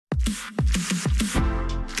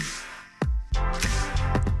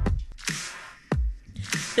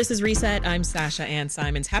This is Reset. I'm Sasha Ann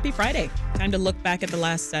Simons. Happy Friday. Time to look back at the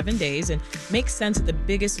last 7 days and make sense of the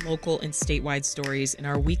biggest local and statewide stories in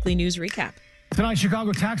our weekly news recap. Tonight,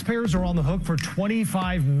 Chicago taxpayers are on the hook for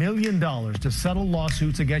 $25 million to settle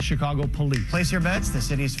lawsuits against Chicago police. Place your bets. The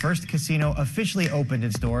city's first casino officially opened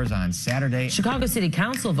its doors on Saturday. Chicago City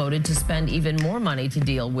Council voted to spend even more money to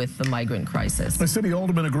deal with the migrant crisis. The city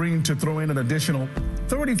alderman agreeing to throw in an additional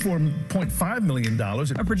 $34.5 million.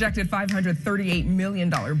 A projected $538 million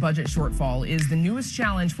budget shortfall is the newest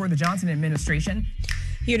challenge for the Johnson administration.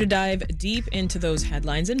 Here to dive deep into those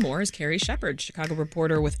headlines and more is Carrie Shepard, Chicago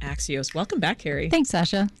reporter with Axios. Welcome back, Carrie. Thanks,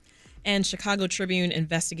 Sasha. And Chicago Tribune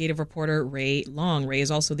investigative reporter Ray Long. Ray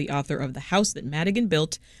is also the author of The House That Madigan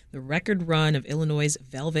Built, the record run of Illinois'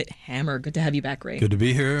 Velvet Hammer. Good to have you back, Ray. Good to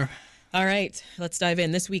be here. All right, let's dive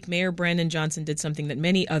in. This week, Mayor Brandon Johnson did something that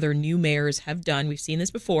many other new mayors have done. We've seen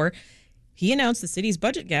this before. He announced the city's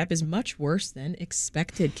budget gap is much worse than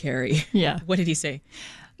expected, Carrie. Yeah. What did he say?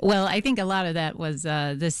 Well, I think a lot of that was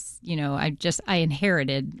I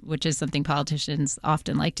inherited, which is something politicians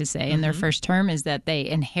often like to say in their first term, is that they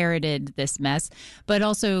inherited this mess. But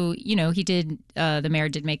also, the mayor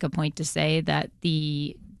did make a point to say that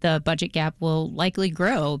the budget gap will likely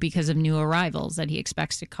grow because of new arrivals that he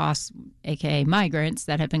expects to cost, aka migrants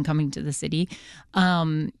that have been coming to the city.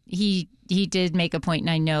 He did make a point, and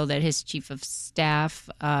I know that his chief of staff,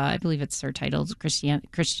 I believe it's her title, Christina.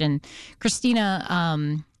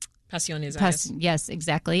 Pasiones. Yes,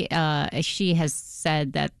 exactly. She has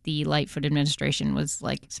said that the Lightfoot administration was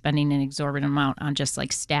like spending an exorbitant amount on just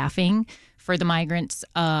like staffing for the migrants.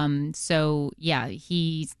 He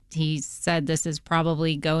said this is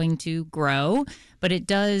probably going to grow, but it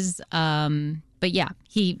does. But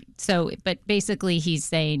basically he's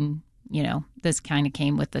saying, this kind of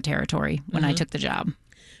came with the territory when I took the job.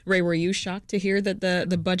 Ray, were you shocked to hear that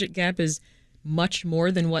the budget gap is much more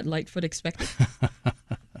than what Lightfoot expected?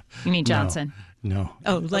 You mean Johnson? No.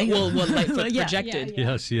 Oh, Lightfoot projected.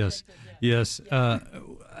 Yeah. Yes.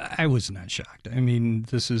 I was not shocked. I mean,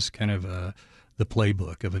 this is kind of the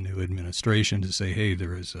playbook of a new administration to say, hey,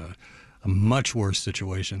 there is a much worse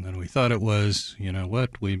situation than we thought it was. You know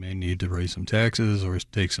what? We may need to raise some taxes or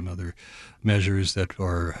take some other measures that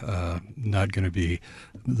are not going to be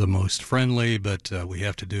the most friendly, but we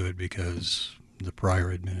have to do it because the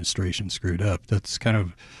prior administration screwed up. That's kind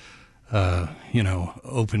of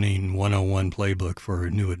opening 101 playbook for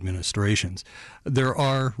new administrations. There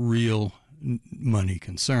are real money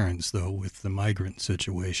concerns, though, with the migrant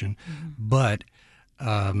situation. But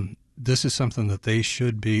this is something that they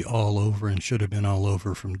should be all over and should have been all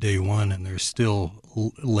over from day one, and they're still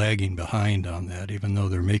lagging behind on that. Even though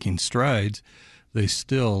they're making strides, they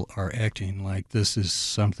still are acting like this is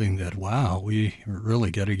something that, wow, we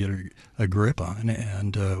really got to get a grip on.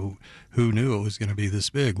 And who knew it was going to be this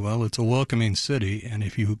big? Well, it's a welcoming city, and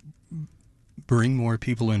if you bring more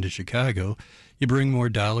people into Chicago, you bring more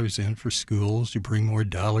dollars in for schools, you bring more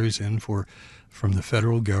dollars in from the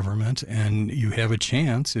federal government, and you have a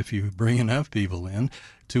chance, if you bring enough people in,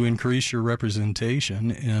 to increase your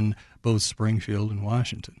representation in both Springfield and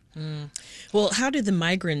Washington. Well, how did the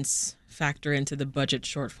migrants factor into the budget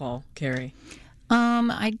shortfall, Carrie?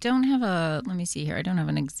 I don't have let me see here. I don't have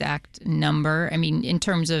an exact number. I mean, in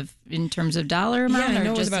terms of dollar amount, I know or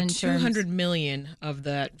it was just about $200 million of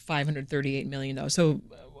that $538 million. So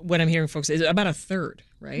what I'm hearing, folks, is about a third,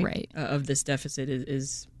 right? Right. Of this deficit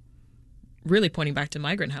is really pointing back to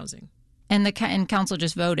migrant housing. And council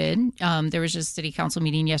just voted. There was just a city council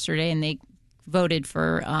meeting yesterday, and they voted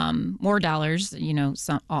for more dollars.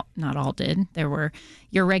 Not all did. There were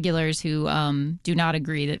your regulars who do not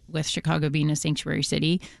agree with Chicago being a sanctuary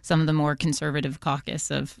city. Some of the more conservative caucus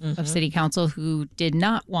of city council who did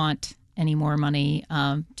not want any more money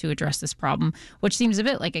to address this problem, which seems a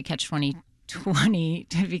bit like a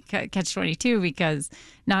catch-22 because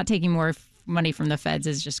not taking more money from the feds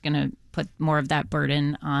is just going to put more of that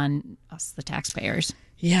burden on us, the taxpayers.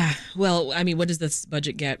 Yeah. Well, I mean, what does this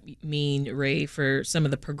budget gap mean, Ray, for some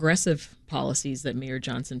of the progressive policies that Mayor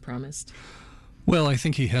Johnson promised? Well, I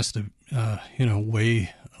think he has to,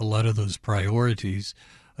 weigh a lot of those priorities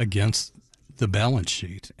against the balance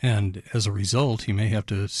sheet. And as a result, he may have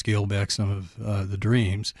to scale back some of the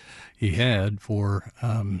dreams he had for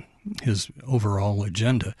his overall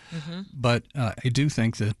agenda. But I do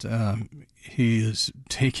think that he is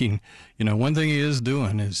taking, one thing he is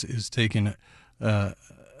doing is taking a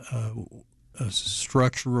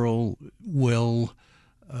structural,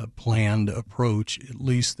 planned approach. At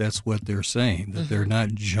least that's what they're saying, that they're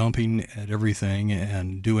not jumping at everything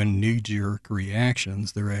and doing knee-jerk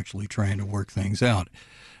reactions. They're actually trying to work things out.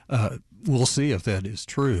 We'll see if that is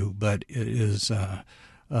true, but it is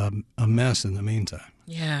a mess in the meantime.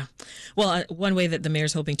 Yeah. Well, one way that the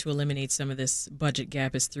mayor's hoping to eliminate some of this budget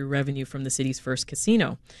gap is through revenue from the city's first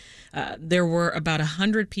casino. There were about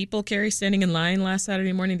 100 people, Carrie, standing in line last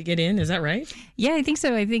Saturday morning to get in. Is that right? Yeah, I think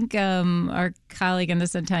so. I think our colleague in the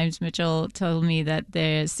Sun-Times, Mitchell, told me that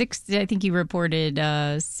I think he reported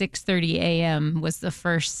 6:30 a.m. was the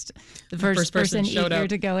first person eager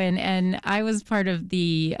to go in. And I was part of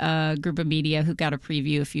the group of media who got a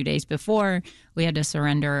preview a few days before. We had to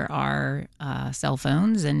surrender our cell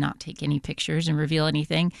phones and not take any pictures and reveal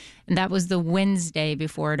anything. And that was the Wednesday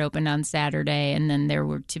before it opened on Saturday. And then there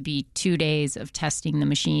were to be 2 days of testing the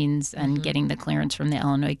machines and getting the clearance from the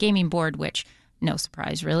Illinois Gaming Board, which no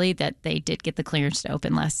surprise, really, that they did get the clearance to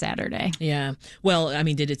open last Saturday. Yeah. Well, I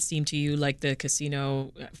mean, did it seem to you like the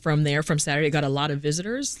casino from Saturday, got a lot of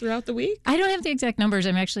visitors throughout the week? I don't have the exact numbers.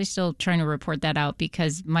 I'm actually still trying to report that out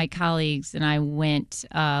because my colleagues and I went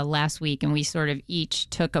last week and we sort of each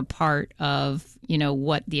took a part of,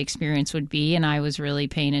 what the experience would be. And I was really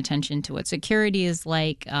paying attention to what security is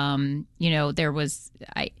like. They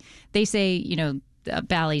say,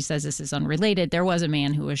 Bally says this is unrelated. There was a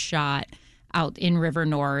man who was shot out in River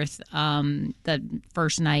North the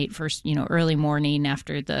first night, early morning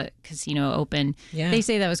after the casino opened. Yeah. They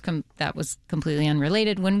say that was completely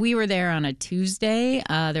unrelated. When we were there on a Tuesday,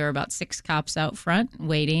 there were about 6 cops out front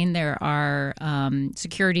waiting. There are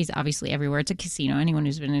securities obviously everywhere. It's a casino. Anyone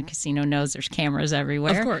who's been in a casino knows there's cameras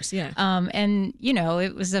everywhere. Of course, yeah. And,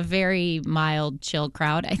 it was a very mild, chill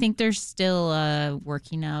crowd. I think they're still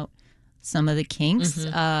working out some of the kinks.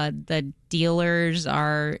 The dealers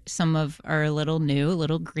are a little new, a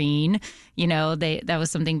little green. That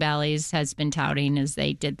was something Bally's has been touting is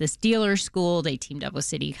they did this dealer school. They teamed up with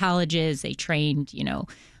city colleges. They trained,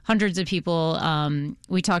 hundreds of people.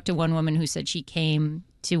 We talked to one woman who said she came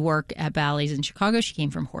to work at Bally's in Chicago. She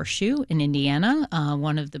came from Horseshoe in Indiana.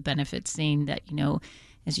 One of the benefits being that,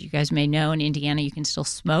 as you guys may know, in Indiana, you can still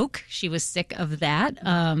smoke. She was sick of that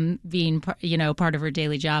being, part of her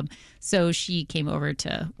daily job. So she came over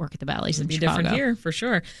to work at the Bally's in Chicago. Different here, for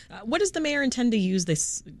sure. What does the mayor intend to use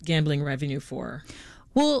this gambling revenue for?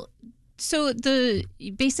 Well, so I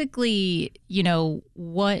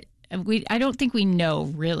don't think we know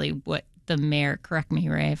really what the mayor, correct me,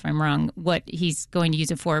 Ray, if I'm wrong, what he's going to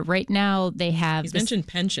use it for. Right now, they have... He's mentioned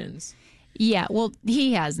pensions. Yeah, well,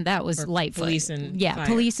 he has. That was Lightfoot. Police and fire.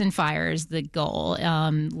 Police and fire is the goal.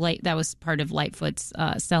 That was part of Lightfoot's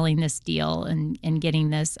selling this deal and getting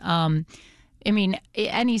this.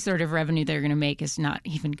 Any sort of revenue they're going to make is not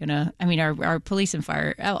even going to. Our police and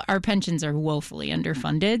fire, our pensions are woefully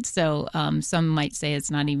underfunded. So some might say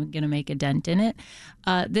it's not even going to make a dent in it.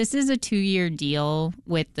 This is a 2-year deal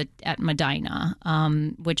at Medina,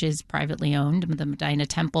 which is privately owned, the Medina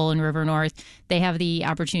Temple in River North. They have the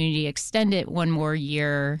opportunity to extend it one more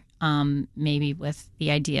year, maybe with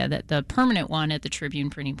the idea that the permanent one at the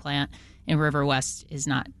Tribune printing plant in River West is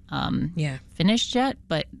not finished yet,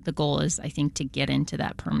 but the goal is, I think, to get into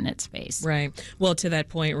that permanent space. Right. Well, to that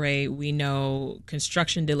point, Ray, we know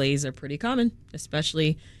construction delays are pretty common,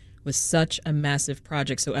 especially with such a massive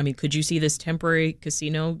project. So, could you see this temporary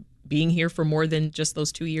casino being here for more than just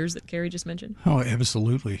those 2 years that Carrie just mentioned? Oh,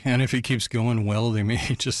 absolutely. And if it keeps going well, they may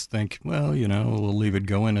just think, well, we'll leave it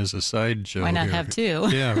going as a sideshow. Why not here. have 2?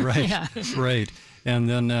 Yeah, right. Yeah. Right. And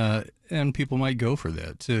then and people might go for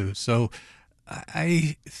that too. So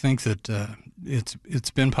I think that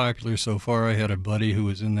it's been popular so far. I had a buddy who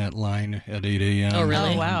was in that line at 8 a.m. Oh,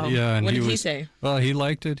 really? Oh, wow. Yeah. And what did he say? Well, he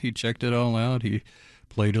liked it. He checked it all out. He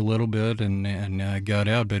played a little bit and got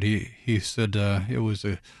out. But he said it was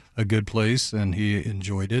a good place and he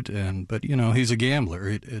enjoyed it. But he's a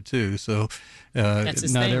gambler too. So that's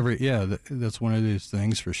his not thing. that's one of those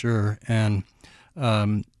things for sure. And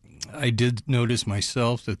I did notice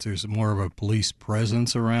myself that there's more of a police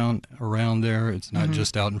presence around there. It's not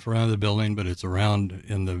just out in front of the building, but it's around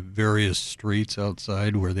in the various streets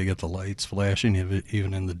outside where they get the lights flashing.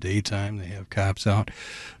 Even in the daytime, they have cops out.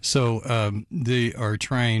 So they are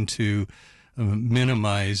trying to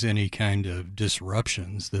minimize any kind of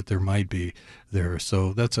disruptions that there might be there.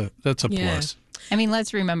 So that's a plus.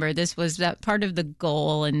 Let's remember this was that part of the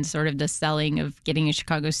goal and sort of the selling of getting a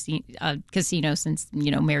Chicago casino since,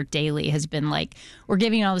 Mayor Daley has been like, we're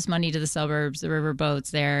giving all this money to the suburbs, the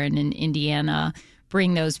riverboats there, and in Indiana,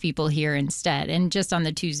 bring those people here instead. And just on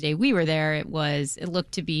the Tuesday we were there, it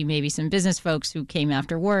looked to be maybe some business folks who came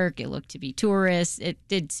after work. It looked to be tourists. It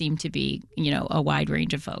did seem to be, a wide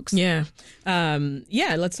range of folks. Yeah.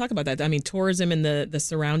 Let's talk about that. Tourism in the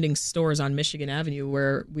surrounding stores on Michigan Avenue,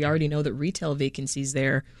 where we already know that retail vacancies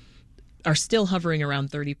there are still hovering around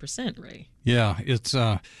 30%, Ray. Yeah,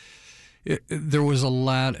 there was a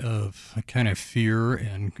lot of kind of fear,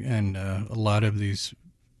 and a lot of these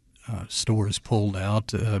stores pulled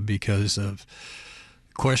out because of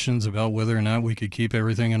questions about whether or not we could keep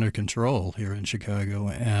everything under control here in Chicago.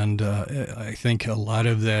 And I think a lot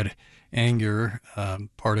of that anger,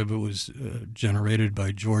 part of it was generated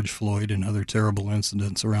by George Floyd and other terrible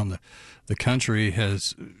incidents around the country,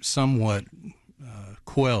 has somewhat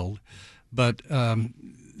quelled. But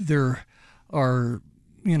there are,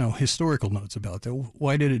 historical notes about that.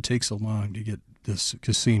 Why did it take so long to get this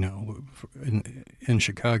casino in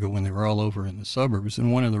Chicago when they were all over in the suburbs?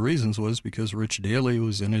 And one of the reasons was because Rich Daley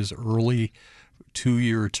was in his early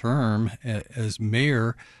 2-year term as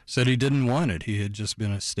mayor, said he didn't want it. He had just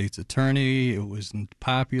been a state's attorney. It wasn't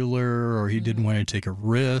popular, or he didn't want to take a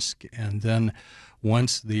risk. And then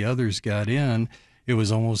once the others got in, it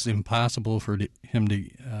was almost impossible for him to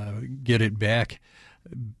get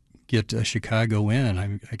Chicago in.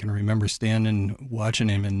 I can remember watching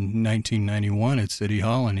him in 1991 at City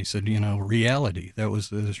Hall, and he said, reality. That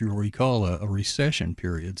was, as you recall, a recession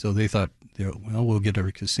period. So they thought, well, we'll get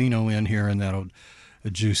a casino in here, and that'll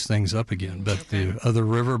juice things up again. But the other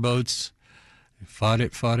riverboats fought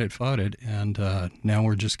it, and now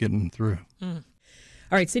we're just getting through. All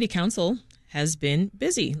right, City Council has been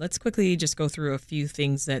busy. Let's quickly just go through a few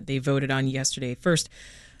things that they voted on yesterday. First,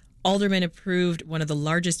 Aldermen approved one of the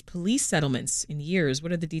largest police settlements in years.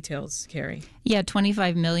 What are the details, Carrie? Yeah,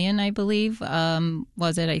 $25 million, I believe,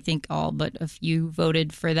 was it? I think all but a few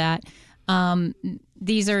voted for that.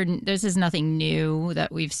 This is nothing new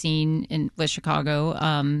that we've seen with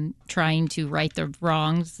Chicago, trying to right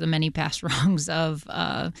the many past wrongs of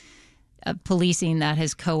policing that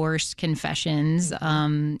has coerced confessions,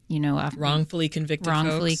 wrongfully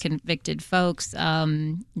convicted folks.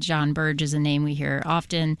 John Burge is a name we hear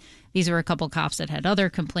often. These were a couple cops that had other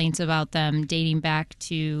complaints about them dating back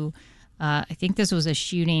to, I think this was a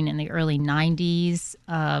shooting in the early 90s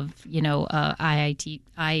of,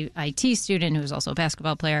 IIT student who was also a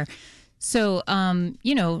basketball player. So,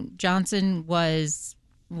 Johnson was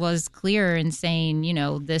clear in saying,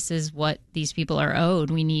 this is what these people are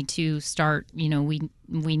owed. We need to start, we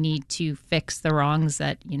need to fix the wrongs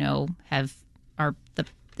that, in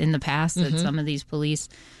the past that some of these police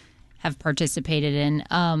have participated in.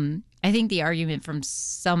 I think the argument from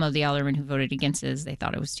some of the aldermen who voted against it is they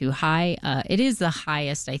thought it was too high. It is the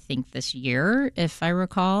highest, I think, this year, if I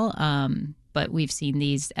recall. But we've seen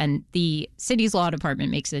these, and the city's law department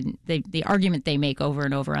makes the argument they make over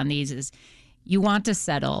and over on these is, you want to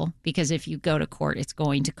settle because if you go to court, it's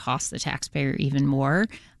going to cost the taxpayer even more,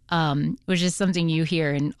 which is something you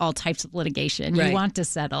hear in all types of litigation. Right. You want to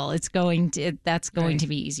settle. That's going to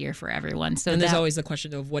be easier for everyone. So there's always the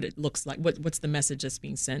question of what it looks like. What's the message that's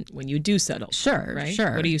being sent when you do settle? Sure, right?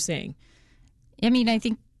 Sure. What are you saying? I mean, I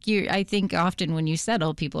think often when you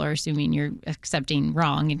settle, people are assuming you're accepting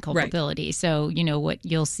wrong and culpability. Right. So, what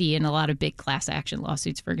you'll see in a lot of big class action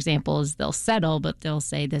lawsuits, for example, is they'll settle, but they'll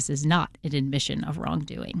say this is not an admission of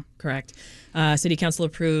wrongdoing. Correct. City Council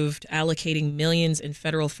approved allocating millions in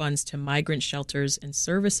federal funds to migrant shelters and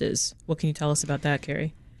services. What can you tell us about that,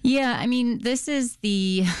 Carrie? Yeah, I mean, this is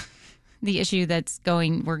the issue that's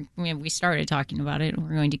going. We started talking about it, and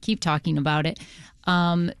we're going to keep talking about it.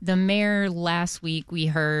 The mayor last week, we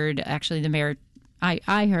heard, actually the mayor,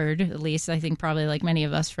 I heard, at least, I think probably like many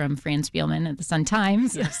of us, from Fran Spielman at the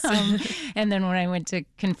Sun-Times. Yes. And then when I went to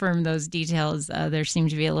confirm those details, there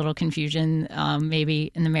seemed to be a little confusion,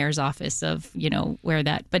 maybe in the mayor's office of, where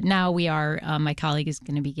that. But now we are, my colleague is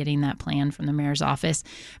going to be getting that plan from the mayor's office.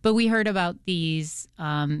 But we heard about these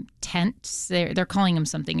tents. They're calling them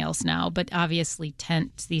something else now, but obviously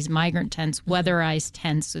tents, these migrant tents, weatherized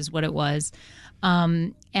tents is what it was.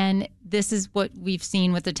 And this is what we've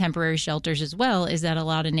seen with the temporary shelters as well, is that a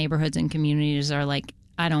lot of neighborhoods and communities are like,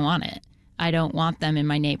 I don't want it. I don't want them in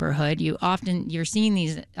my neighborhood. You're seeing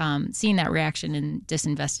that reaction in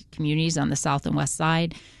disinvested communities on the South and West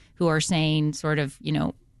Side who are saying sort of,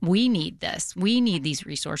 we need this. We need these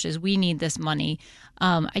resources. We need this money.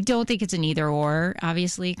 I don't think it's an either or,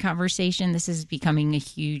 obviously, conversation. This is becoming a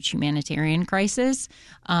huge humanitarian crisis.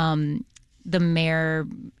 The mayor,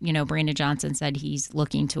 Brandon Johnson, said he's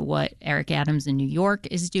looking to what Eric Adams in New York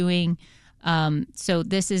is doing. So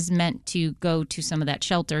this is meant to go to some of that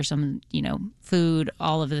shelter, some, food,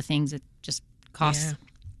 all of the things that just cost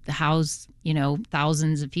the house,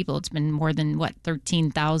 thousands of people. It's been more than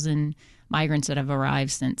 13,000 migrants that have arrived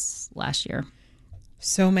since last year.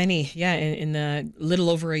 So many, in a little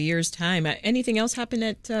over a year's time. Anything else happen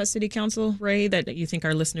at City Council, Ray, that you think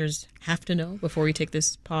our listeners have to know before we take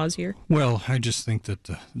this pause here? Well, I just think that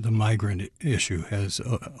the migrant issue has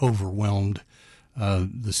overwhelmed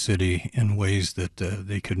the city in ways that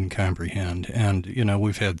they couldn't comprehend. And,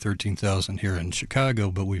 we've had 13,000 here in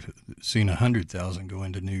Chicago, but we've seen 100,000 go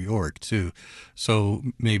into New York, too. So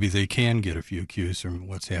maybe they can get a few cues from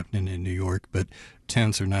what's happening in New York, but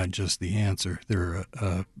tents are not just the answer. They're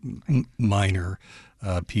a minor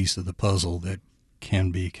piece of the puzzle that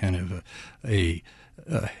can be kind of a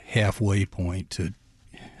halfway point to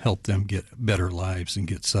help them get better lives and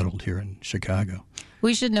get settled here in Chicago.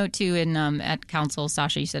 We should note, too, at council,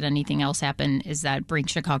 Sasha, you said anything else happened, is that Bring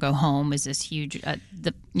Chicago Home is this huge,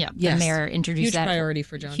 the mayor introduced huge that. Huge priority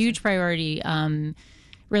for Johnson. Huge priority.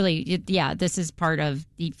 Really, this is part of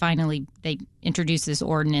finally they introduced this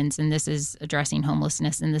ordinance, and this is addressing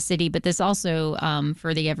homelessness in the city. But this also,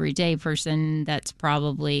 for the everyday person that's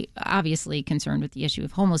probably obviously concerned with the issue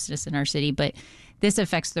of homelessness in our city, but this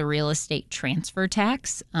affects the real estate transfer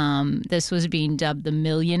tax. This was being dubbed the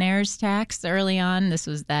millionaire's tax early on. This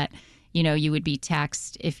was that, you would be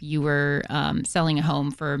taxed if you were selling a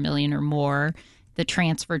home for $1 million or more. The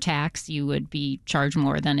transfer tax, you would be charged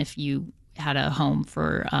more than if you had a home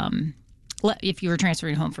for, if you were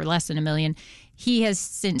transferring a home for less than $1 million. He has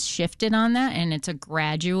since shifted on that, and it's a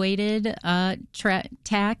graduated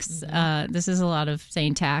tax. This is a lot of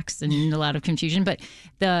saying tax and a lot of confusion, but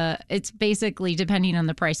it's basically depending on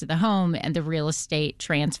the price of the home and the real estate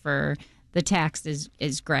transfer. The tax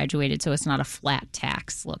is graduated, so it's not a flat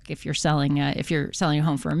tax. Look, if you're selling a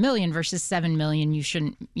home for $1 million versus $7 million, you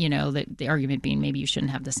shouldn't. The argument being maybe you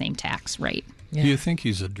shouldn't have the same tax rate. Yeah. Do you think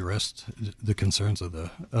he's addressed the concerns of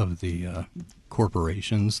the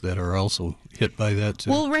corporations that are also hit by that too?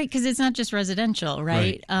 Well, right, because it's not just residential,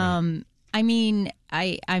 right? Right. I mean,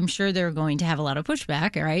 I'm sure they're going to have a lot of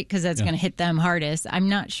pushback, right? Because that's going to hit them hardest. I'm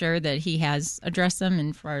not sure that he has addressed them,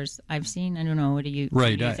 and as far as I've seen, I don't know. What do you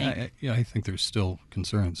think? I think there's still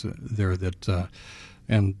concerns there that,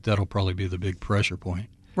 and that'll probably be the big pressure point.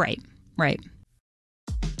 Right.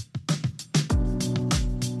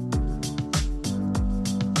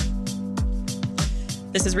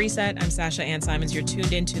 This is Reset. I'm Sasha Ann Simons. You're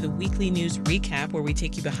tuned into the weekly news recap, where we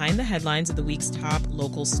take you behind the headlines of the week's top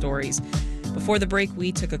local stories. Before the break,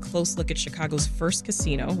 we took a close look at Chicago's first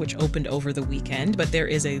casino, which opened over the weekend, but there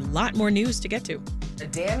is a lot more news to get to. A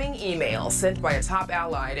damning email sent by a top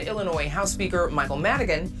ally to Illinois House Speaker Michael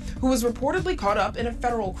Madigan, who was reportedly caught up in a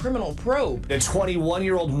federal criminal probe. A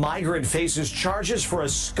 21-year-old migrant faces charges for a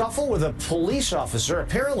scuffle with a police officer,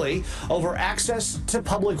 apparently over access to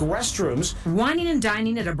public restrooms. Whining and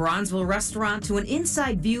dining at a Bronzeville restaurant to an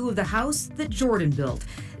inside view of the house that Jordan built.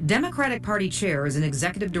 Democratic Party chairs and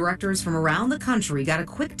executive directors from around the country got a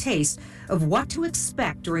quick taste of what to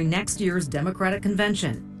expect during next year's Democratic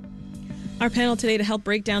convention. Our panel today to help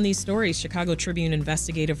break down these stories: Chicago Tribune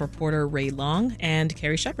investigative reporter Ray Long and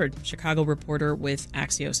Carrie Shepard, Chicago reporter with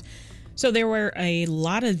Axios. So there were a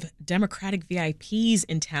lot of Democratic VIPs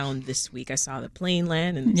in town this week. I saw the plane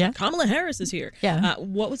land, and Kamala Harris is here. Yeah.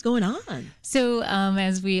 What was going on? So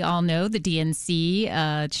as we all know, the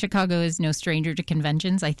DNC, Chicago is no stranger to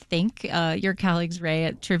conventions. I think your colleagues, Ray,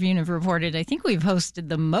 at Tribune have reported, I think we've hosted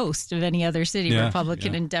the most of any other city,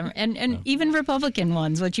 Republican and even Republican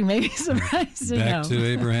ones, which you may be surprised to know. Back to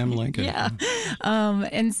Abraham Lincoln.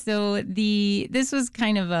 And so this was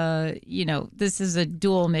kind of this is a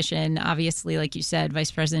dual mission. Obviously, like you said, Vice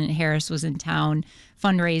President Harris was in town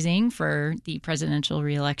fundraising for the presidential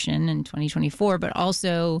reelection in 2024, but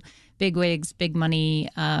also bigwigs, big money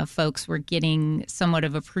folks were getting somewhat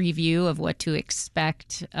of a preview of what to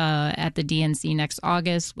expect at the DNC next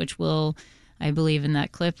August, which will, I believe, in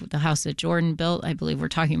that clip with the house that Jordan built, I believe we're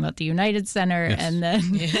talking about the United Center, and then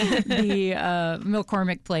the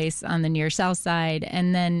McCormick Place on the near south side.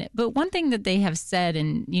 And then, but one thing that they have said,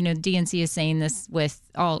 and DNC is saying this with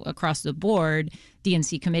all across the board,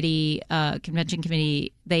 DNC committee, convention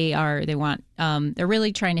committee, they're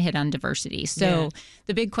really trying to hit on diversity. So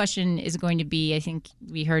the big question is going to be, I think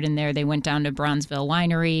we heard in there, they went down to Bronzeville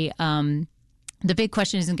Winery. The big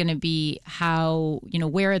question isn't going to be how,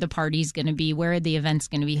 where are the parties going to be? Where are the events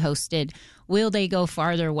going to be hosted? Will they go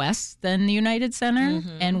farther west than the United Center?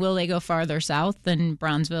 Mm-hmm. And will they go farther south than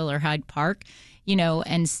Bronzeville or Hyde Park?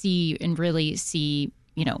 And really see,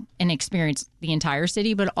 and experience the entire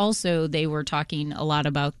city. But also they were talking a lot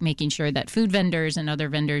about making sure that food vendors and other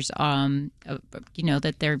vendors,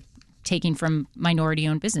 that they're taking from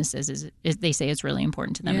minority-owned businesses, is they say it's really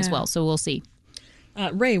important to them as well. So we'll see.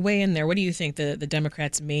 Ray, weigh in there. What do you think the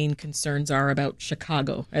Democrats' main concerns are about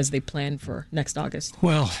Chicago as they plan for next August?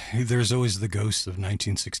 Well, there's always the ghost of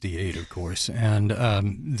 1968, of course, and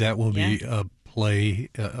that will be a play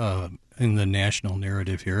in the national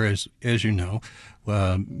narrative here. As you know,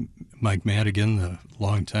 Mike Madigan, the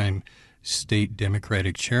longtime state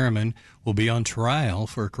Democratic chairman, will be on trial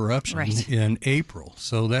for corruption in April.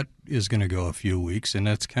 So that is going to go a few weeks, and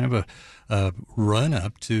that's kind of a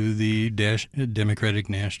run-up to the Democratic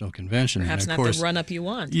National Convention. Perhaps and of not course, the run-up you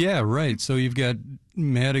want. Yeah, right. So you've got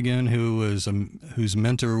Madigan, whose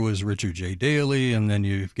mentor was Richard J. Daley, and then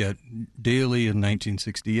you've got Daley in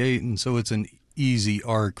 1968, and so it's an easy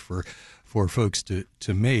arc for folks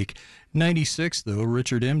to make. 96, though,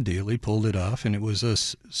 Richard M. Daley pulled it off, and it was a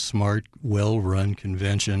smart, well-run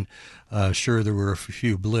convention. Sure, there were a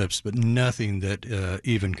few blips, but nothing that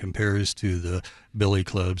even compares to the billy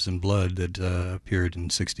clubs and blood that appeared in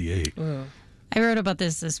 68. I wrote about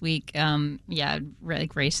this week.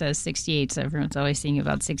 Like Ray says, 68, so everyone's always thinking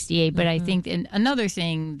about 68. But I think another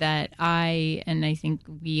thing that I think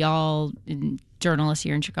we all, journalists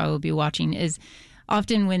here in Chicago, will be watching is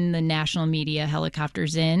often when the national media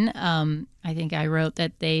helicopters in, I think I wrote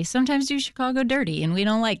that they sometimes do Chicago dirty, and we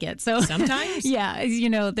don't like it. So sometimes,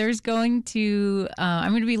 there's going to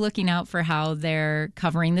I'm going to be looking out for how they're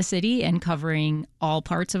covering the city and covering all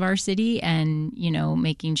parts of our city, and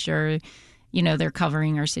making sure they're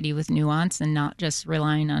covering our city with nuance and not just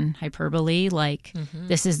relying on hyperbole, like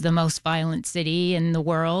this is the most violent city in the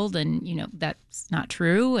world, and that's not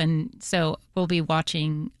true. And so we'll be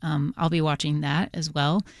watching. I'll be watching that as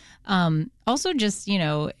well. Also, just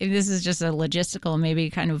this is just a logistical, maybe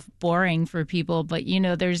kind of boring for people, but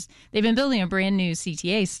they've been building a brand new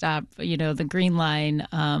CTA stop. The Green Line.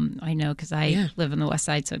 I know because I live on the West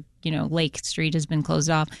Side, so Lake Street has been closed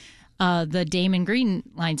off. The Damon Green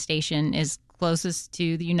Line station is closest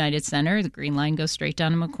to the United Center. The Green Line goes straight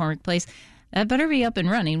down to McCormick Place. That better be up and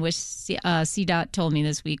running, which CDOT told me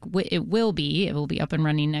this week it will be. It will be up and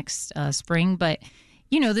running next spring. But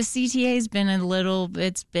the CTA has been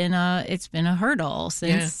it's been a hurdle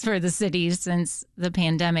for the city since the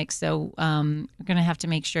pandemic. So we're going to have to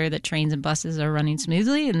make sure that trains and buses are running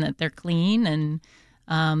smoothly and that they're clean and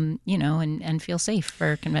and feel safe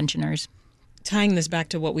for conventioners. Tying this back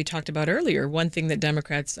to what we talked about earlier, one thing that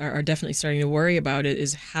Democrats are definitely starting to worry about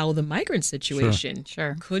is how the migrant situation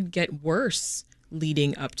could get worse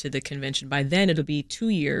leading up to the convention. By then, it'll be 2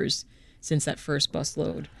 years since that first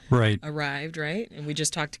busload arrived, right? And we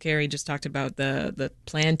just talked to Carrie, just talked about the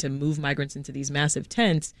plan to move migrants into these massive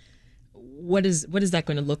tents. What is that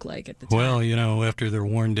going to look like at the time? Well, after they're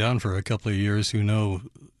worn down for a couple of years, who know?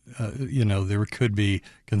 There could be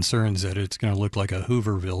concerns that it's going to look like a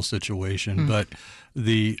Hooverville situation. But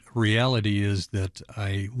the reality is that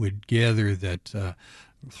I would gather that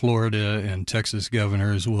Florida and Texas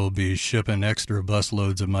governors will be shipping extra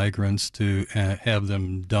busloads of migrants to have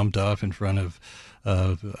them dumped off in front of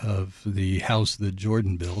the house that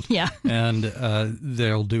Jordan built. Yeah. And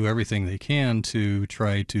they'll do everything they can to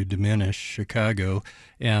try to diminish Chicago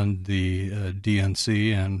and the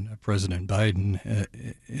DNC and President Biden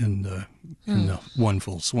in the one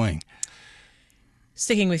full swing.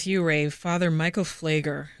 Sticking with you, Ray, Father Michael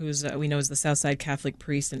Pfleger, who's we know is the Southside Catholic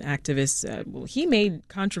priest and activist, he made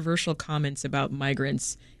controversial comments about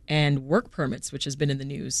migrants and work permits, which has been in the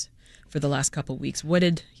news for the last couple of weeks. What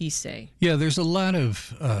did he say? Yeah, there's a lot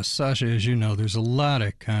of, Sasha, as you know, there's a lot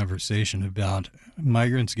of conversation about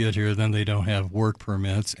migrants get here, then they don't have work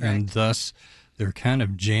permits, and thus they're kind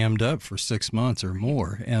of jammed up for 6 months or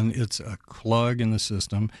more, and it's a clog in the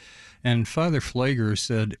system. And Father Pfleger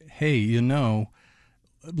said, hey,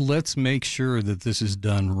 let's make sure that this is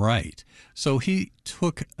done right. So he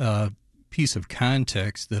took a piece of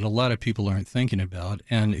context that a lot of people aren't thinking about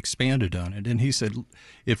and expanded on it. And he said,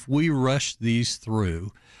 if we rush these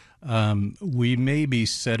through, we may be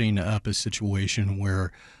setting up a situation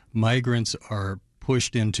where migrants are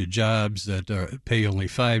pushed into jobs that pay only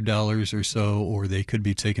 $5 or so, or they could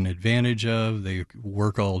be taken advantage of. They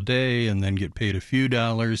work all day and then get paid a few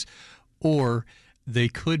dollars, or they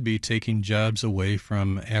could be taking jobs away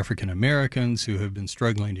from African Americans who have been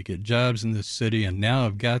struggling to get jobs in this city and now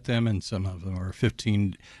have got them, and some of them are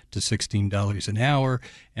 $15 to $16 an hour.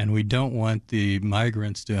 And we don't want the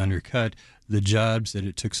migrants to undercut the jobs that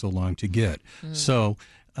it took so long to get. So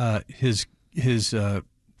his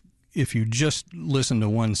if you just listen to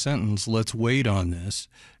one sentence, let's wait on this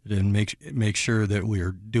and make sure that we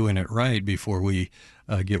are doing it right before we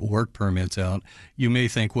get work permits out. You may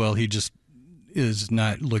think, well, he just is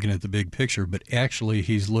not looking at the big picture, but actually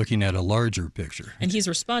he's looking at a larger picture. And he's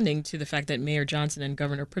responding to the fact that Mayor Johnson and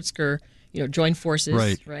Governor Pritzker, joined forces,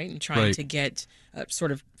 right, and trying to get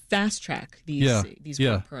sort of fast track these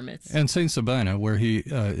work permits. And St. Sabina, where he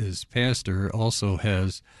is pastor, also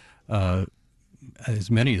has as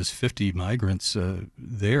many as 50 migrants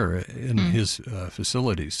there in his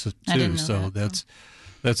facilities too. So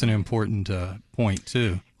that's an important point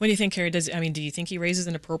too. What do you think, Carrie? Do you think he raises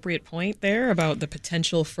an appropriate point there about the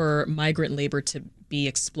potential for migrant labor to be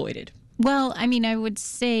exploited? Well, I mean, I would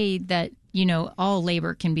say that, all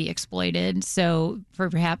labor can be exploited. So for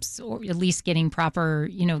perhaps, or at least getting proper,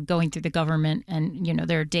 going through the government, and,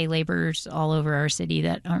 there are day laborers all over our city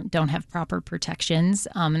that don't have proper protections.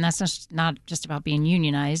 And that's not just about being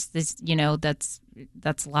unionized. This,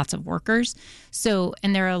 that's lots of workers. So,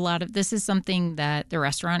 and there are this is something that the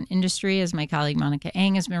restaurant industry, as my colleague Monica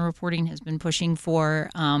Eng has been reporting, has been pushing for.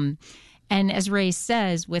 And as Ray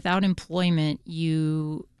says, without employment,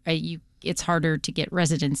 it's harder to get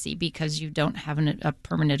residency because you don't have a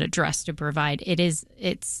permanent address to provide.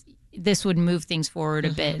 This would move things forward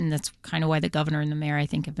a bit, and that's kind of why the governor and the mayor, I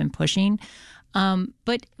think, have been pushing.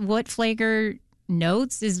 But what Flagler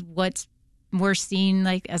notes is what we're seeing,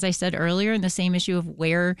 like, as I said earlier, in the same issue of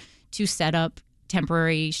where to set up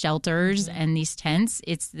temporary shelters and these tents.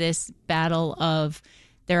 It's this battle of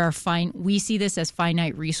we see this as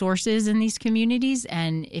finite resources in these communities,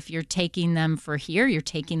 and if you're taking them for here, you're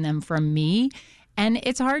taking them from me. And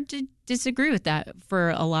it's hard to disagree with that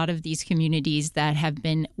for a lot of these communities that have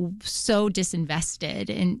been so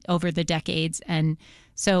disinvested over the decades. And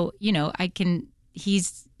so,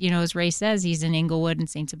 he's, as Ray says, he's in Inglewood and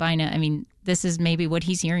St. Sabina. I mean, this is maybe what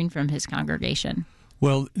he's hearing from his congregation.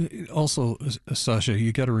 Well, also, Sasha,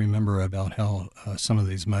 you got to remember about how some of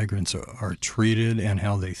these migrants are treated and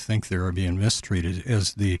how they think they are being mistreated.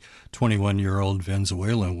 As the 21-year-old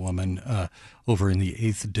Venezuelan woman over in the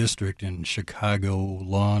 8th District in Chicago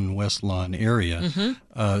West Lawn area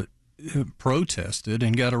protested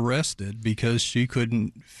and got arrested because she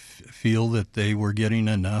couldn't feel that they were getting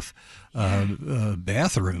enough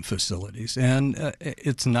bathroom facilities. And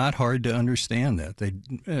it's not hard to understand that.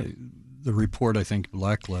 The report, I think,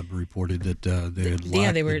 Black Club reported that they had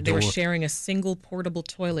locked they the door. were sharing a single portable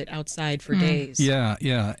toilet outside for days. Yeah,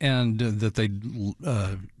 and that they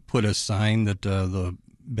put a sign that the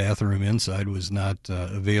bathroom inside was not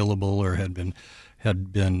available or had been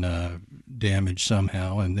damaged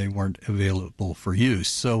somehow, and they weren't available for use.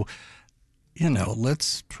 So,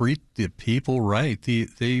 let's treat the people right.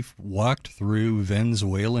 They've walked through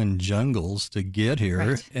Venezuelan jungles to get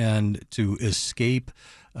here and to escape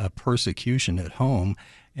persecution at home,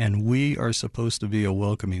 and we are supposed to be a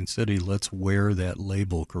welcoming city. Let's wear that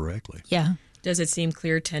label correctly. Yeah. Does it seem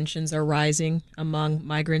clear tensions are rising among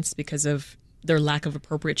migrants because of their lack of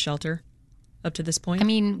appropriate shelter up to this point? I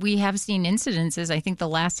mean, we have seen incidences. I think the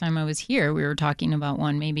last time I was here, we were talking about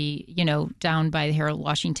one, maybe, down by the Harold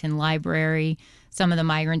Washington Library, some of the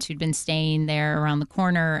migrants who'd been staying there around the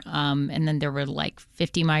corner. And then there were like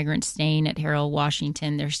 50 migrants staying at Harold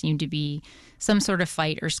Washington. There seemed to be some sort of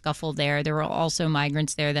fight or scuffle there. There were also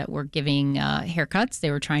migrants there that were giving haircuts.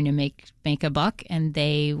 They were trying to make a buck, and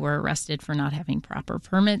they were arrested for not having proper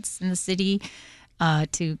permits in the city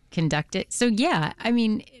to conduct it. So, yeah, I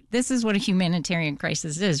mean, this is what a humanitarian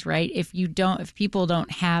crisis is, right? If people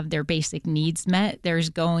don't have their basic needs met, there are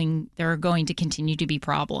going to continue to be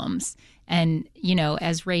problems. And,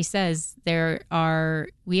 as Ray says,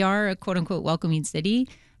 we are a quote unquote welcoming city.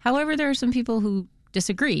 However, there are some people who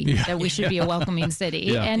disagree that we should be a welcoming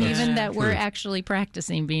city, and even that we're actually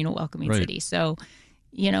practicing being a welcoming city. So,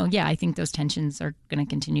 I think those tensions are going to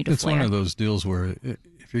continue to flare. It's one of those deals where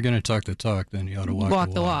if you're going to talk the talk, then you ought to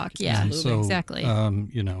walk the walk. Yeah, so, exactly.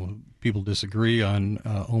 People disagree on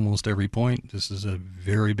almost every point. This is a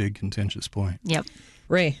very big contentious point. Yep.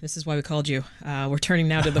 Ray, this is why we called you. We're turning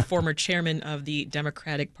now to the former chairman of the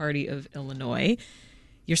Democratic Party of Illinois.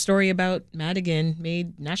 Your story about Madigan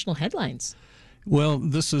made national headlines. Well,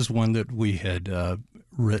 this is one that we had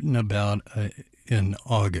written about in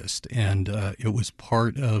August, and it was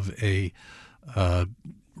part of a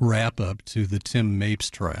wrap-up to the Tim Mapes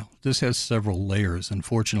trial. This has several layers.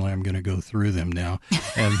 Unfortunately, I'm going to go through them now.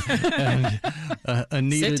 And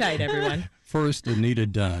Anita, sit tight, everyone. First, Anita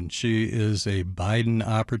Dunn. She is a Biden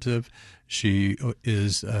operative. She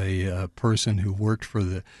is a person who worked for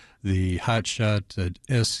the hotshot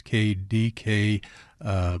SKDK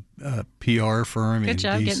PR firm in D.C. Good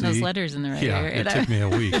job getting those letters in the right area. It took me a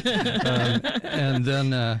week. And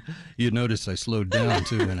then you notice I slowed down,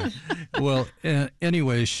 too.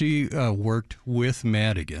 Anyway, she worked with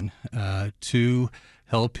Madigan to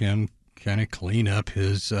help him kind of clean up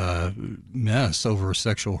his mess over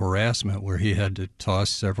sexual harassment, where he had to toss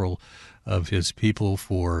several of his people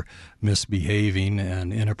for misbehaving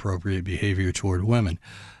and inappropriate behavior toward women.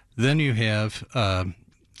 Then you have,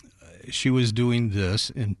 she was doing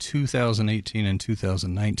this in 2018 and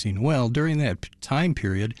 2019. Well, during that time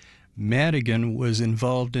period, Madigan was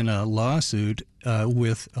involved in a lawsuit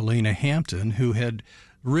with Elena Hampton, who had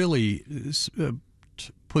really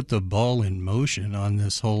put the ball in motion on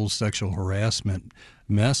this whole sexual harassment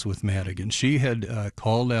mess with Madigan. She had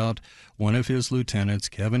called out one of his lieutenants,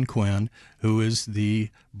 Kevin Quinn, who is the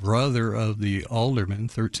brother of the alderman,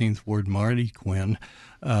 13th Ward Marty Quinn,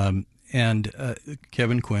 and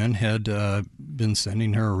Kevin Quinn had been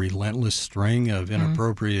sending her a relentless string of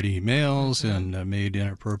inappropriate emails and made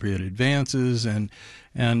inappropriate advances, and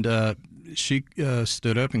she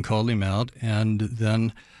stood up and called him out, and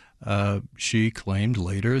then she claimed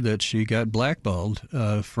later that she got blackballed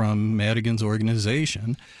from Madigan's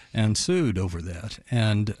organization and sued over that.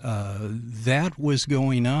 And that was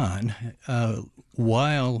going on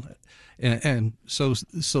while, and so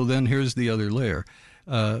then here's the other layer.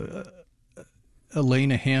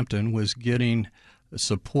 Elena Hampton was getting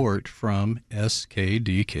support from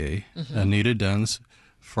SKDK, Anita Dunn's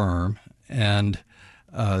firm, and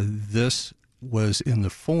this was in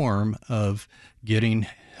the form of getting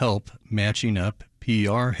help, matching up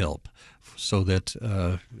PR help, so that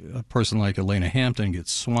a person like Elena Hampton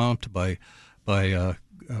gets swamped by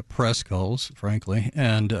press calls, frankly,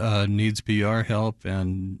 and needs PR help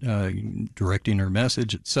and directing her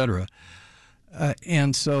message, etc.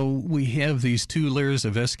 And so we have these two layers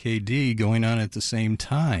of SKD going on at the same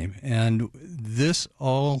time. And this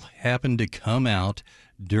all happened to come out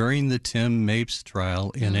during the Tim Mapes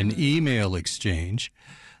trial in an email exchange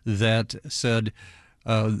that said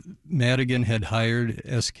Madigan had hired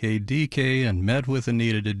SKDK and met with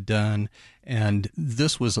Anita Dunn. And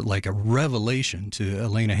this was like a revelation to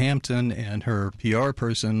Elena Hampton and her PR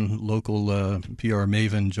person, local PR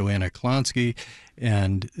maven Joanna Klonsky.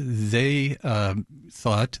 And they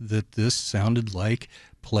thought that this sounded like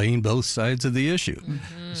playing both sides of the issue.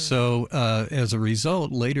 So as a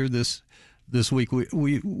result, later this week,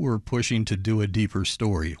 we were pushing to do a deeper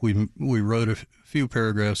story. We wrote a few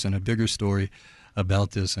paragraphs in a bigger story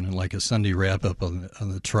about this and like a Sunday wrap-up on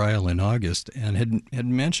the trial in August, and had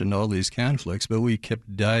mentioned all these conflicts, but we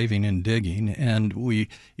kept diving and digging, and we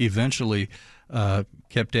eventually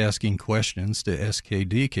kept asking questions to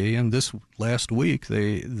SKDK, and this last week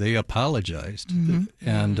they apologized,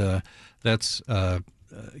 and that's kind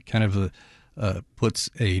of puts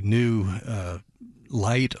a new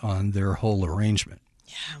light on their whole arrangement.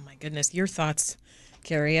 Yeah, my goodness. Your thoughts,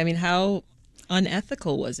 Carrie? I mean, how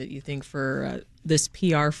unethical was it, you think, for this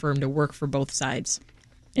PR firm to work for both sides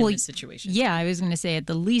in this situation? Yeah, I was going to say at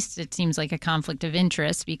the least it seems like a conflict of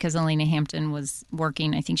interest because Elena Hampton was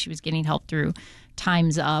working, I think she was getting help through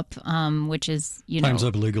Time's Up, which is, Time's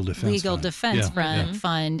Up Legal Defense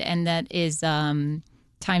Fund, and that is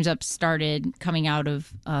Time's Up started coming out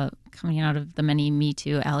of the many Me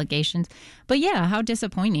Too allegations. But yeah, how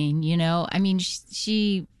disappointing, I mean,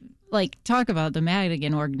 she talk about the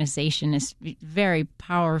Madigan organization is very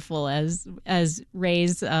powerful, as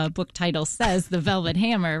Ray's book title says, the Velvet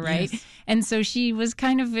Hammer, right? Yes. And so she was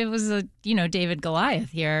it was a David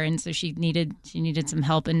Goliath here, and so she needed some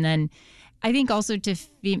help. And then I think also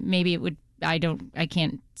maybe it would I don't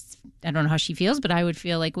know how she feels, but I would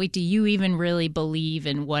feel like, wait, do you even really believe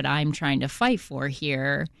in what I'm trying to fight for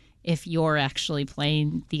here? If you're actually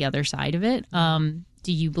playing the other side of it,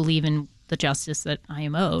 do you believe in the justice that I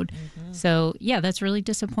am owed? So yeah, that's really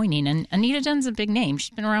disappointing. And Anita Dunn's a big name.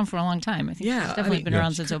 She's been around for a long time. I think she's definitely been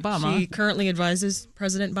around since Obama. She currently advises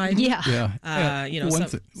President Biden.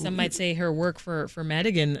 Some might say her work for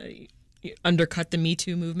Madigan undercut the Me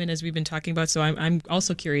Too movement, as we've been talking about. So I'm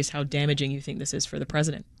also curious how damaging you think this is for the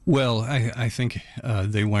president. Well, I think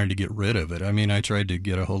they wanted to get rid of it. I mean, I tried to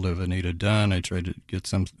get a hold of Anita Dunn. I tried to get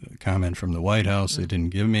some comment from the White House. They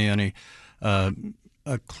didn't give me any.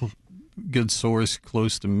 Good source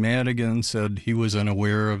close to Madigan said he was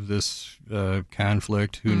unaware of this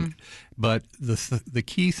conflict. But the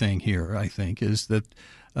key thing here, I think, is that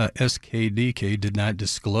SKDK did not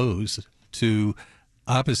disclose to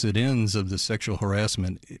opposite ends of the sexual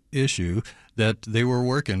harassment issue that they were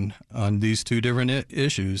working on these two different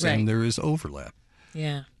issues, and there is overlap.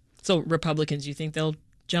 Yeah. So Republicans, you think they'll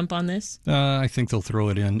jump on this? I think they'll throw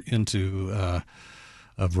it into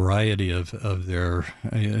a variety of their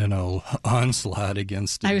onslaught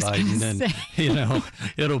against Biden, and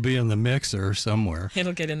it'll be in the mixer somewhere.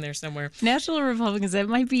 It'll get in there somewhere. National Republicans, that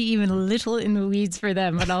might be even a little in the weeds for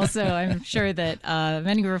them, but also I'm sure that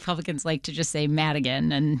many Republicans like to just say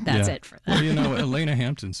Madigan, and that's it for them. Well, Elena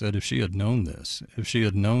Hampton said if she had known this,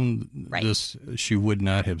 this, she would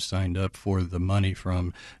not have signed up for the money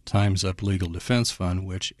from Time's Up Legal Defense Fund,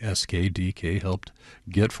 which SKDK helped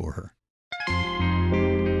get for her.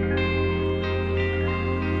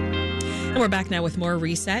 And we're back now with more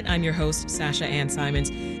Reset. I'm your host, Sasha Ann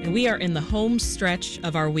Simons, and we are in the home stretch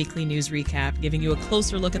of our weekly news recap, giving you a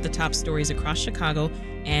closer look at the top stories across Chicago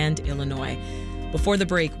and Illinois. Before the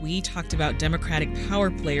break, we talked about Democratic power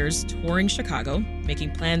players touring Chicago,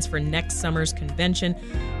 making plans for next summer's convention,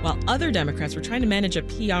 while other Democrats were trying to manage a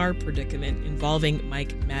PR predicament involving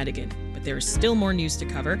Mike Madigan. But there is still more news to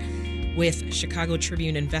cover, with Chicago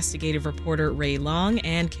Tribune investigative reporter Ray Long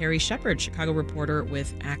and Carrie Shepard, Chicago reporter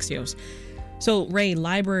with Axios. So, Ray,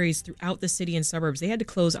 libraries throughout the city and suburbs, they had to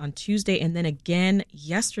close on Tuesday and then again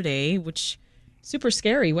yesterday, which is super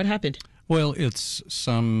scary. What happened? Well, it's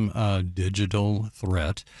some digital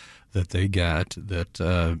threat that they got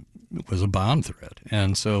that was a bomb threat.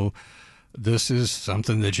 And so this is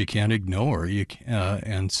something that you can't ignore.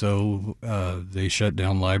 And so they shut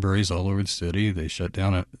down libraries all over the city. They shut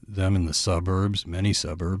down them in the suburbs, many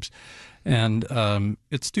suburbs. And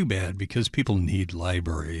it's too bad because people need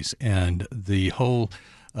libraries. And the whole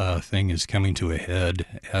thing is coming to a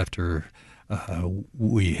head after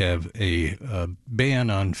we have a ban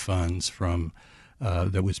on funds from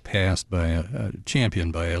that was passed by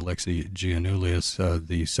championed by Alexei Giannoulias,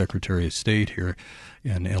 the Secretary of State here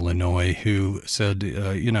in Illinois, who said,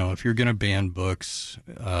 if you're going to ban books,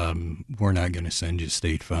 we're not going to send you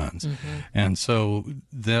state funds. Mm-hmm. And so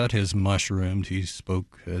that has mushroomed. He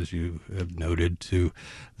spoke, as you have noted, to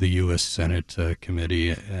the U.S. Senate committee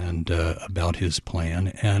and about his plan.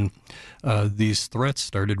 And these threats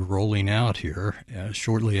started rolling out here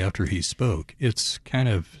shortly after he spoke. It's kind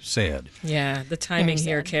of sad. Yeah, the timing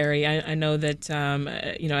here, Carrie. I know that,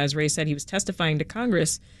 as Ray said, he was testifying to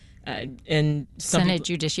Congress. And Senate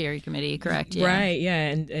Judiciary Committee, correct? Yeah. Right, yeah,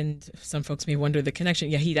 and some folks may wonder the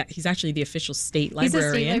connection. Yeah, he's actually the official state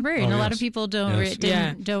librarian. He's a state librarian. Oh, a lot yes. of people don't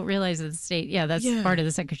realize that the state. Yeah, that's part of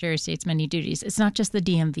the Secretary of State's many duties. It's not just the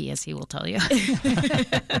DMV, as he will tell you.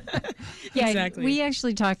 Yeah, exactly. We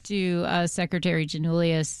actually talked to Secretary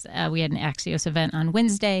Giannoulias. We had an Axios event on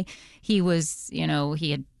Wednesday. He was,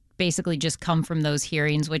 he had basically just come from those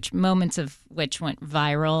hearings, moments of which went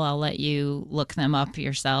viral. I'll let you look them up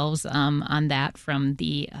yourselves on that from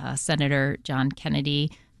the Senator John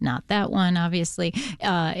Kennedy, not that one, obviously,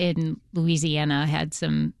 in Louisiana, had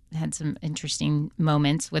some interesting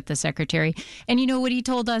moments with the secretary. And what he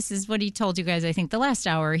told us is what he told you guys, I think, the last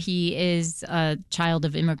hour. He is a child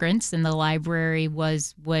of immigrants, and the library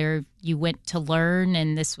was where you went to learn,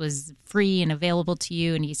 and this was free and available to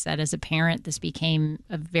you. And he said as a parent, this became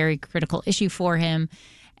a very critical issue for him.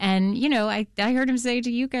 And, I heard him say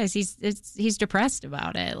to you guys, he's depressed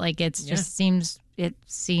about it. Like, just seems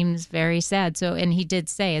very sad. So, and he did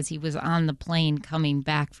say as he was on the plane coming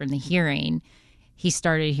back from the hearing, he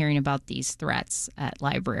started hearing about these threats at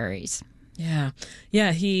libraries. Yeah.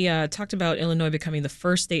 He talked about Illinois becoming the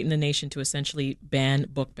first state in the nation to essentially ban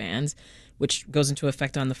book bans, which goes into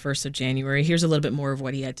effect on the 1st of January. Here's a little bit more of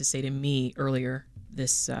what he had to say to me earlier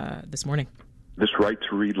this morning. This right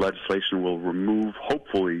to read legislation will remove,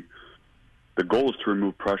 hopefully, the goal is to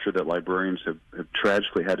remove pressure that librarians have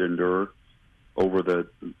tragically had to endure over the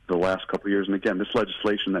last couple of years. And again, this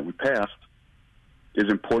legislation that we passed is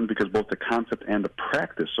important because both the concept and the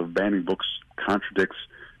practice of banning books contradicts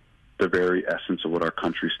the very essence of what our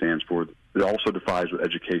country stands for. It also defies what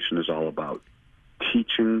education is all about,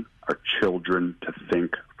 teaching our children to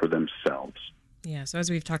think for themselves. Yeah, so as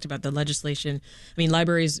we've talked about the legislation,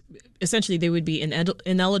 libraries, essentially they would be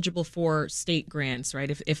ineligible for state grants, right,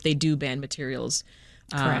 if they do ban materials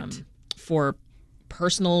for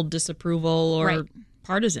personal disapproval or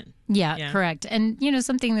partisan. Yeah, correct. And,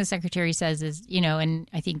 something the secretary says is, and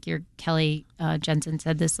I think your Kelly Jensen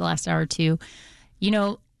said this the last hour too,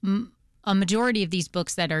 a majority of these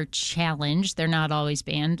books that are challenged, they're not always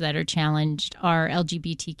banned, that are challenged are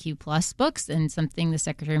LGBTQ plus books. And something the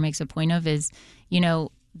secretary makes a point of is,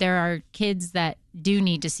 there are kids that do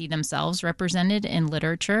need to see themselves represented in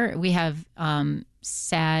literature. We have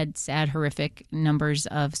sad, horrific numbers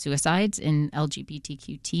of suicides in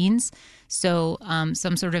LGBTQ teens. So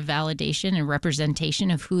some sort of validation and representation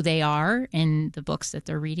of who they are in the books that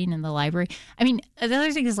they're reading in the library. The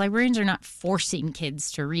other thing is librarians are not forcing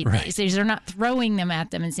kids to read these. They're not throwing them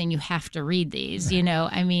at them and saying you have to read these.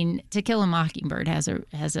 Right. To Kill a Mockingbird has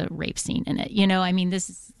a rape scene in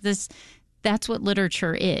it. That's what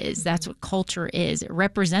literature is. That's what culture is. It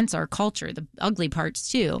represents our culture, the ugly parts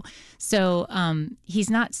too. So he's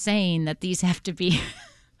not saying that these have to be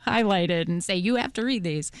highlighted and say you have to read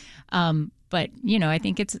these. But I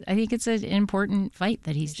think it's an important fight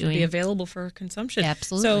that he's doing. Should be available for consumption.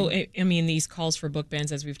 Absolutely. So these calls for book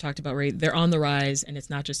bans, as we've talked about, Ray, they're on the rise, and it's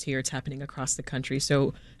not just here; it's happening across the country.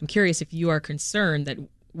 So I'm curious if you are concerned that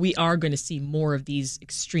we are going to see more of these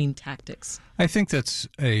extreme tactics? I think that's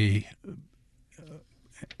an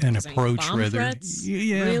approach, bomb rather. threats?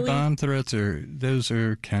 Yeah, Really? bomb threats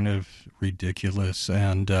are kind of ridiculous,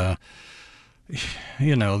 and they're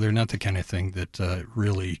not the kind of thing that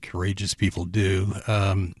really courageous people do,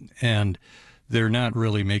 and they're not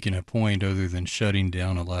really making a point other than shutting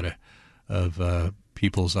down a lot of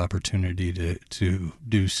people's opportunity to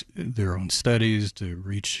do their own studies, to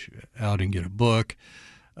reach out and get a book.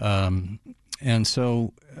 And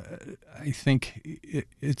so I think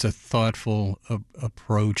it's a thoughtful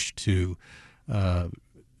approach to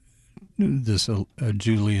this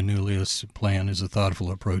Julia Nullius plan is a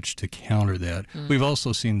thoughtful approach to counter that. We've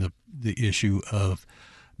also seen the issue of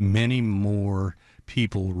many more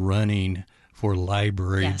people running for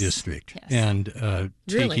library district and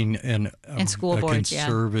taking a school boards,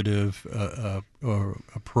 conservative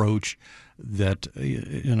approach that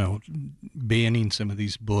banning some of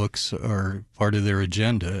these books are part of their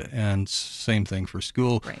agenda, and same thing for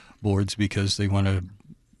school boards, because they want to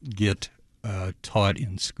get taught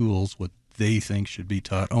in schools what they think should be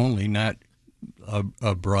taught only, not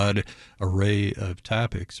a broad array of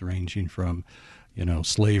topics ranging from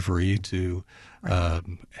slavery to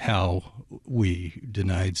how we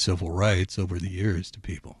denied civil rights over the years to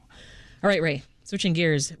people. All right, Ray, switching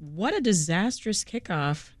gears. What a disastrous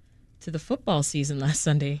kickoff to the football season last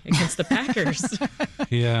Sunday against the Packers.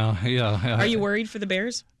 Yeah. Are you worried for the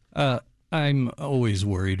Bears? I'm always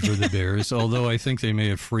worried for the Bears, although I think they may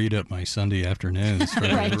have freed up my Sunday afternoons for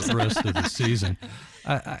the rest of the season.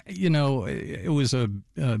 It was a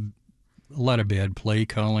lot of bad play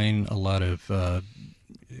calling, a lot of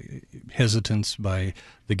hesitance by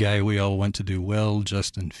the guy we all want to do well,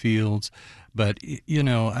 Justin Fields. But,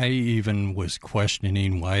 I even was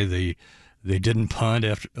questioning why they didn't punt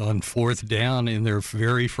on fourth down in their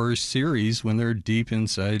very first series when they're deep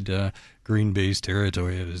inside Green Bay's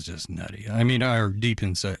territory. It was just nutty. I mean, deep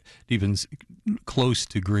close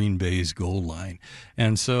to Green Bay's goal line.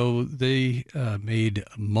 And so they made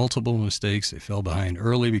multiple mistakes. They fell behind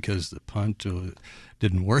early because the punt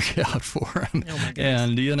didn't work out for them. Oh my goodness.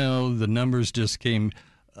 And, the numbers just came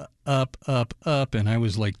up, and I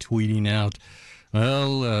was like tweeting out,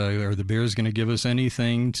 well, are the Bears going to give us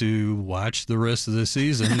anything to watch the rest of the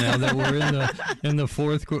season now that we're in the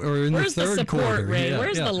fourth or in Where's the third the support, quarter? Ray?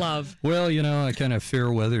 Where's the love? Well, I kind of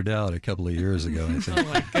fair weathered out a couple of years ago, I think.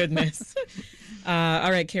 Oh my goodness. All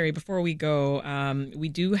right, Carrie, before we go, we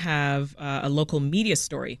do have a local media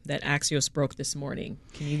story that Axios broke this morning.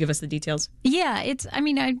 Can you give us the details? Yeah,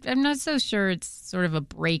 I'm not so sure it's sort of a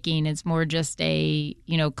breaking. It's more just a,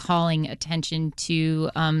 calling attention to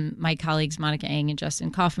my colleagues Monica Eng and Justin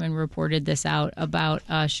Kaufman reported this out about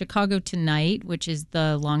Chicago Tonight, which is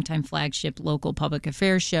the longtime flagship local public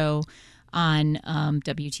affairs show on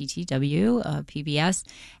WTTW, PBS,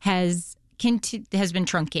 has been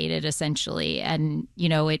truncated essentially, and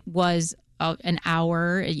it was an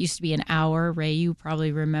hour. It used to be an hour. Ray, you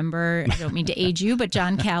probably remember. I don't mean to age you, but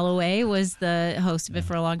John Calloway was the host of it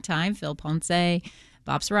for a long time. Phil Ponce,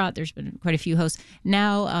 Bob Surratt. There's been quite a few hosts.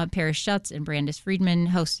 Now Paris Schutz and Brandis Friedman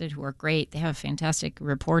hosted, who are great. They have fantastic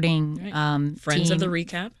reporting. Friends team. of the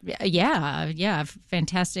Recap. Yeah,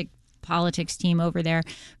 fantastic politics team over there.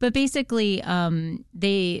 But basically,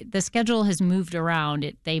 the schedule has moved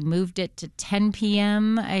around. They moved it to 10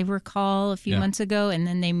 p.m., I recall, a few months ago, and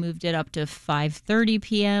then they moved it up to 5:30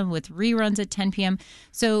 p.m. with reruns at 10 p.m.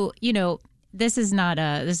 So, this is not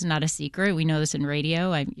a secret. We know this in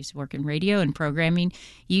radio. I used to work in radio and programming.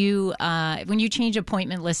 When you change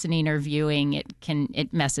appointment listening or viewing, it can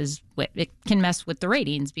mess with the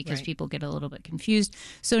ratings because people get a little bit confused.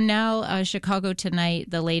 So now Chicago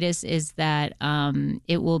Tonight, the latest is that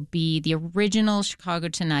it will be the original Chicago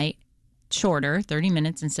Tonight, shorter, 30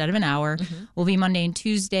 minutes instead of an hour, will be Monday and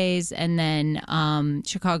Tuesdays, and then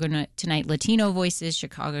Chicago Tonight Latino Voices,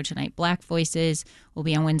 Chicago Tonight Black Voices will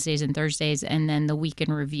be on Wednesdays and Thursdays, and then the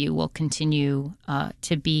Weekend Review will continue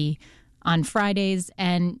to be on Fridays.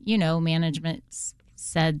 And, management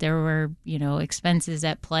said there were, expenses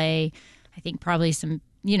at play. I think probably some,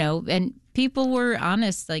 and people were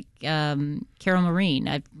honest, like Carol Marine,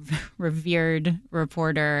 a revered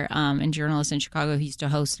reporter and journalist in Chicago who used to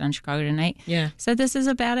host on Chicago Tonight, said this is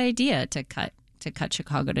a bad idea to cut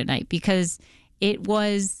Chicago Tonight because it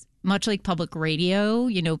was much like public radio.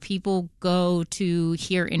 People go to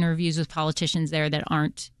hear interviews with politicians there that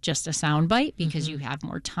aren't just a soundbite because you have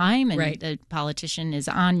more time and the politician is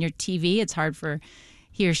on your TV. It's hard for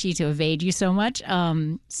he or she to evade you so much.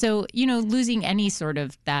 So, losing any sort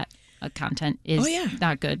of that content is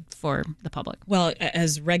not good for the public. Well,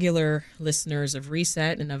 as regular listeners of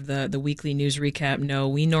Reset and of the weekly news recap know,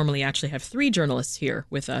 we normally actually have 3 journalists here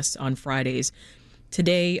with us on Fridays.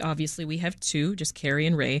 Today, obviously, we have 2, just Carrie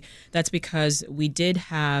and Ray. That's because we did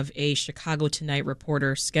have a Chicago Tonight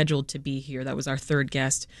reporter scheduled to be here. That was our 3rd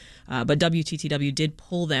guest. But WTTW did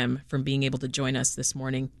pull them from being able to join us this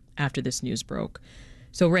morning after this news broke.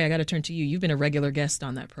 So, Ray, I got to turn to you. You've been a regular guest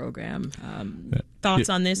on that program. Thoughts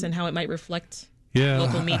on this and how it might reflect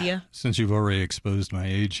local media? Since you've already exposed my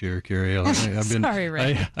age here, Carrie, I've been Sorry,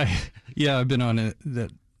 Ray. I've been on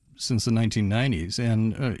that since the 1990s,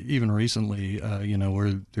 and even recently,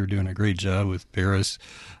 where they're doing a great job with Paris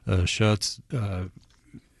Schutz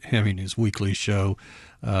having his weekly show.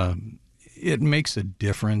 It makes a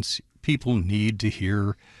difference. People need to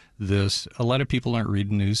hear this. A lot of people aren't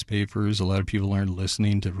reading newspapers. A lot of people aren't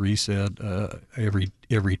listening to Reset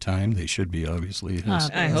every time. They should be, obviously.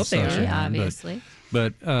 I hope they are, obviously.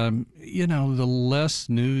 But the less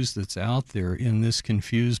news that's out there in this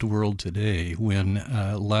confused world today, when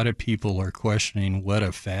a lot of people are questioning what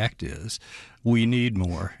a fact is, we need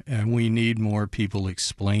more, and we need more people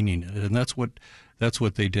explaining it, and that's what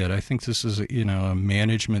they did. I think this is a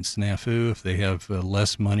management snafu. If they have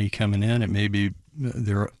less money coming in, it may be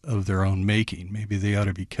they're of their own making. Maybe they ought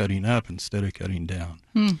to be cutting up instead of cutting down.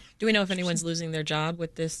 Do we know if anyone's losing their job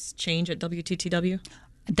with this change at WTTW?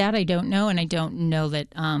 That I don't know, and I don't know that.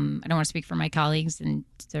 I don't want to speak for my colleagues and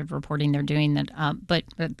the reporting they're doing that, but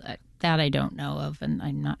that I don't know of, and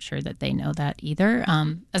I'm not sure that they know that either.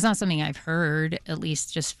 That's not something I've heard, at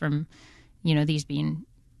least just from these being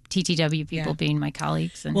TTW people being my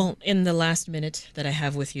colleagues. Well, in the last minute that I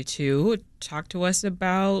have with you two, talk to us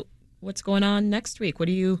about what's going on next week. What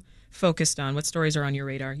are you focused on? What stories are on your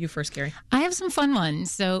radar? You first, Carrie. I have some fun ones.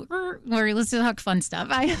 So let's talk fun stuff.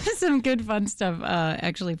 I have some good fun stuff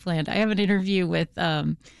actually planned. I have an interview with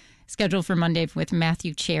scheduled for Monday with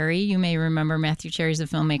Matthew Cherry. You may remember Matthew Cherry's a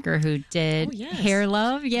filmmaker who did Hair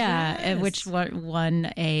Love, which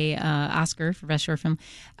won a Oscar for Best Short Film.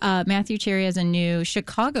 Matthew Cherry has a new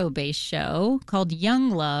Chicago-based show called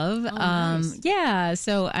Young Love. Nice.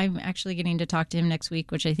 So I'm actually getting to talk to him next week,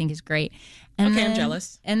 which I think is great. And I'm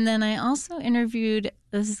jealous. And then I also interviewed,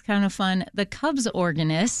 this is kind of fun, the Cubs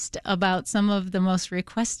organist about some of the most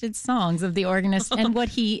requested songs of the organist and what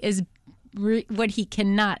he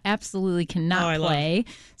absolutely cannot play.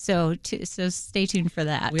 So stay tuned for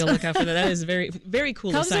that. We'll look out for that. That is very, very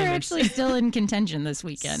cool. Cubs assignments. are actually still in contention this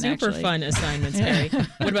weekend. Super fun assignments, Carrie.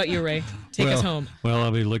 What about you, Ray? Take us home. Well,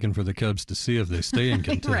 I'll be looking for the Cubs to see if they stay in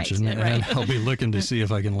contention, right. and I'll be looking to see if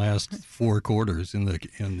I can last 4 quarters in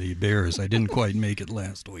the Bears. I didn't quite make it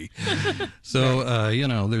last week, so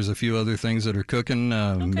there's a few other things that are cooking.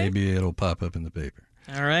 Maybe it'll pop up in the paper.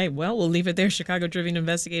 All right. Well, we'll leave it there. Chicago Tribune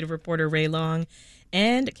investigative reporter Ray Long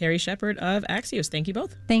and Carrie Shepard of Axios. Thank you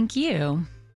both. Thank you.